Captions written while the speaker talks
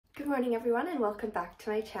morning everyone, and welcome back to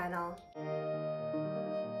my channel.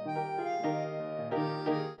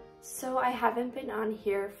 So I haven't been on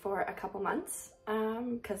here for a couple months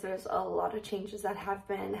because there's a lot of changes that have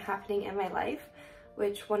been happening in my life,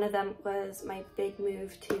 which one of them was my big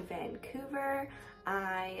move to Vancouver.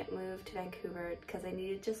 I moved to Vancouver because I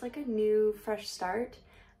needed just like a new fresh start,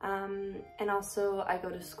 and also I go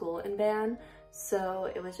to school in Van, so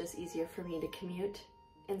it was just easier for me to commute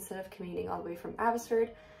instead of commuting all the way from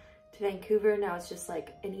Abbotsford to Vancouver. Now it's just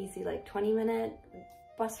like an easy like 20-minute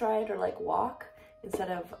bus ride or like walk instead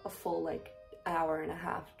of a full like hour and a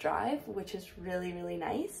half drive, which is really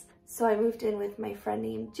nice. So I moved in with my friend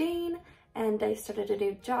named Jane, and I started a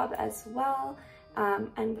new job as well.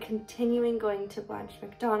 I'm continuing going to Blanche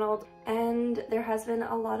McDonald, and there has been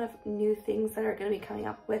a lot of new things that are going to be coming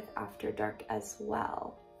up with After Dark as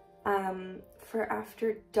well. For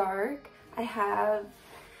After Dark, I have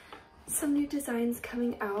some new designs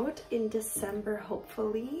coming out in December,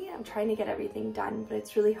 hopefully. I'm trying to get everything done, but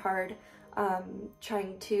it's really hard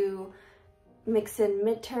trying to mix in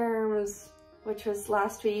midterms, which was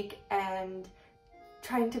last week, and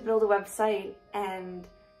trying to build a website and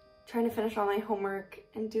trying to finish all my homework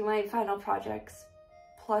and do my final projects,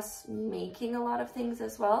 plus making a lot of things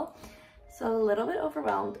as well. So a little bit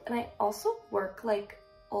overwhelmed, and I also work like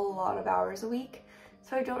a lot of hours a week,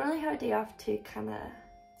 so I don't really have a day off to kind of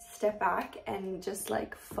step back and just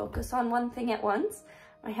like focus on one thing at once.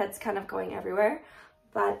 My head's kind of going everywhere,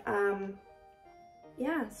 but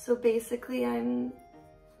yeah, so basically I'm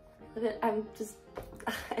just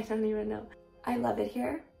I don't even know. I love it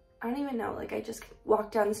here. I don't even know, like I just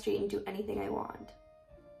walk down the street and do anything I want,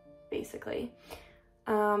 basically.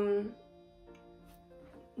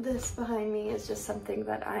 This behind me is just something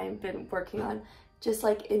that I've been working on, just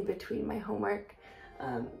like in between my homework.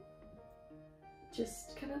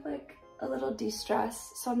 Just kind of like a little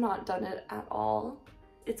de-stress, so I'm not done it at all.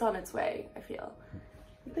 It's on its way, I feel.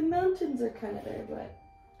 The mountains are kind of there, but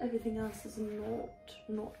everything else is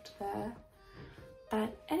not there.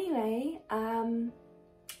 But anyway,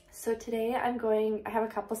 so today I have a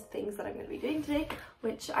couple of things that I'm going to be doing today,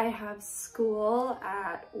 which I have school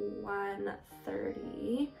at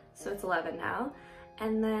 1:30, so it's 11 now,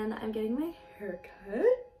 and then I'm getting my hair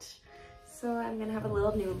cut. So I'm gonna have a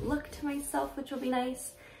little new look to myself, which will be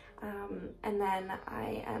nice. And then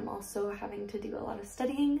I am also having to do a lot of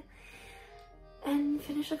studying and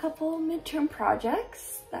finish a couple midterm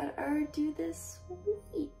projects that are due this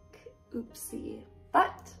week. Oopsie.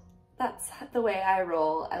 But that's the way I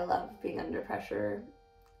roll. I love being under pressure.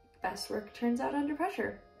 Best work turns out under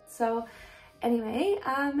pressure. So anyway,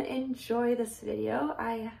 enjoy this video.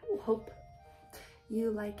 I hope you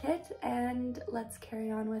like it, and let's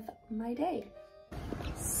carry on with my day.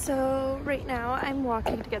 So right now I'm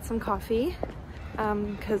walking to get some coffee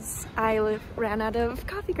because I ran out of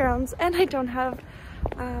coffee grounds and I don't have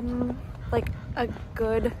like a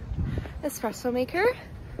good espresso maker.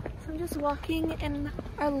 So I'm just walking in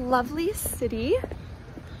our lovely city.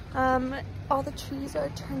 All the trees are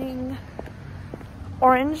turning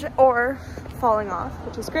orange or falling off,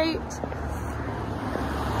 which is great.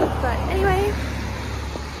 But anyway,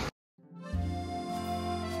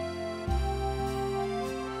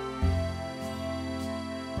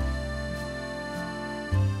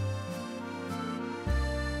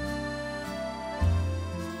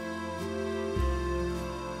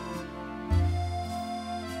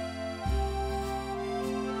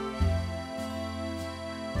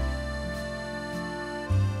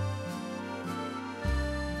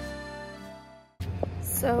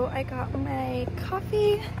 so I got my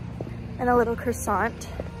coffee and a little croissant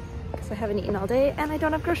because I haven't eaten all day and I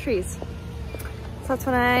don't have groceries. So that's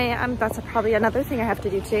when that's probably another thing I have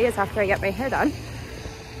to do today, is after I get my hair done,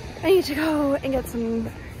 I need to go and get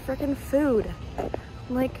some freaking food. I'm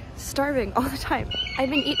like starving all the time.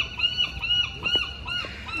 I'm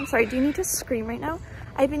sorry, do you need to scream right now?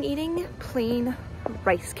 I've been eating plain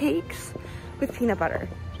rice cakes with peanut butter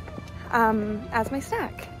as my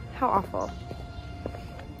snack. How awful.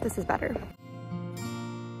 This is better.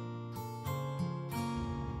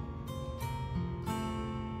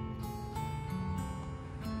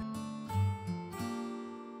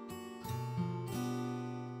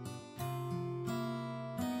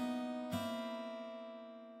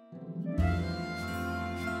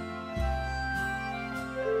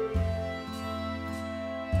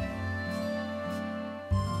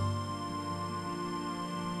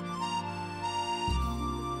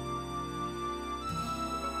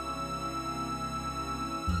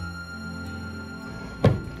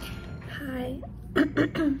 Hi,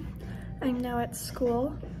 I'm now at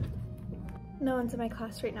school. No one's in my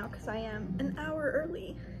class right now because I am an hour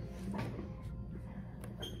early.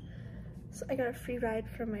 So I got a free ride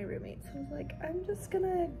from my roommate. So I was like, I'm just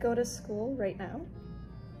gonna go to school right now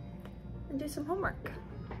and do some homework.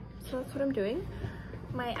 So that's what I'm doing.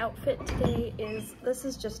 My outfit today is, this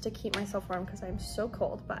is just to keep myself warm because I'm so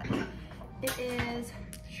cold, but it is,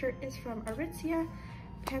 shirt is from Aritzia,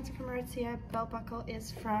 pants are from Aritzia, belt buckle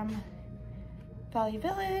is from Value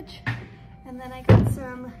Village, and then I got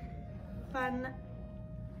some fun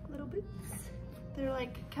little boots. They're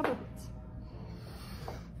like cowboy boots.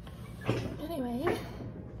 Anyway,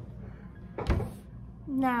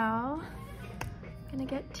 now I'm gonna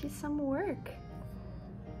get to some work.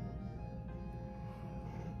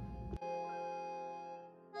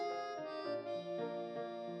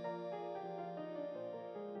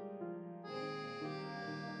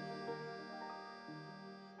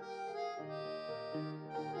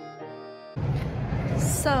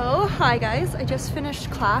 So, hi guys, I just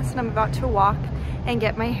finished class and I'm about to walk and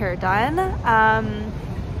get my hair done.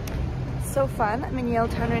 So fun. I'm in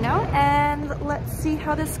Yaletown right now and let's see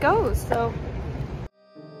how this goes. So.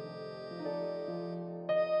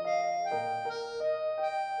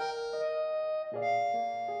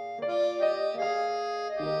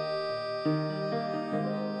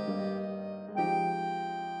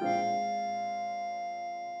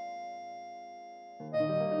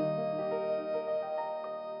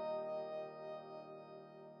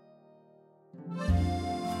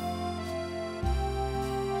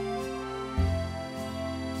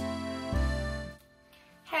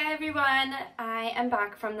 Hey everyone, I am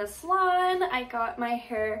back from the salon. I got my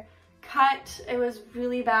hair cut. It was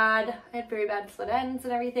really bad. I had very bad split ends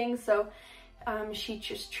and everything, so she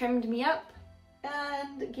just trimmed me up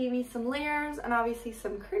and gave me some layers and obviously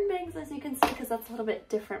some curtain bangs, as you can see, because that's a little bit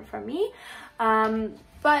different from me.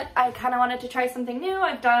 But I kind of wanted to try something new.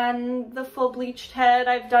 I've done the full bleached head,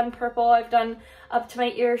 I've done purple, I've done up to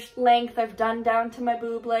my ear length, I've done down to my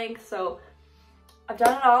boob length, so I've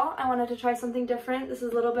done it all. I wanted to try something different. This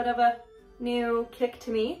is a little bit of a new kick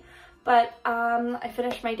to me, but I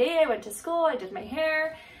finished my day, I went to school, I did my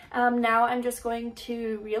hair. Now I'm just going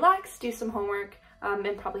to relax, do some homework,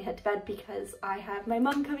 and probably head to bed because I have my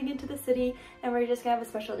mom coming into the city and we're just gonna have a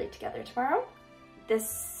special day together tomorrow.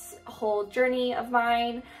 This whole journey of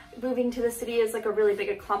mine, moving to the city, is like a really big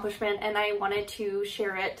accomplishment and I wanted to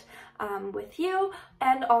share it with you,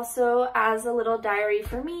 and also as a little diary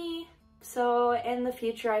for me. So in the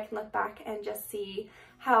future I can look back and just see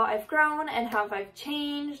how I've grown and how I've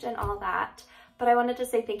changed and all that. But I wanted to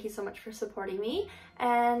say thank you so much for supporting me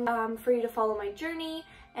and for you to follow my journey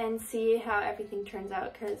and see how everything turns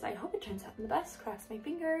out, because I hope it turns out in the best. Cross my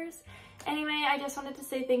fingers. Anyway, I just wanted to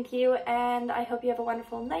say thank you and I hope you have a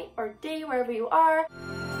wonderful night or day wherever you are.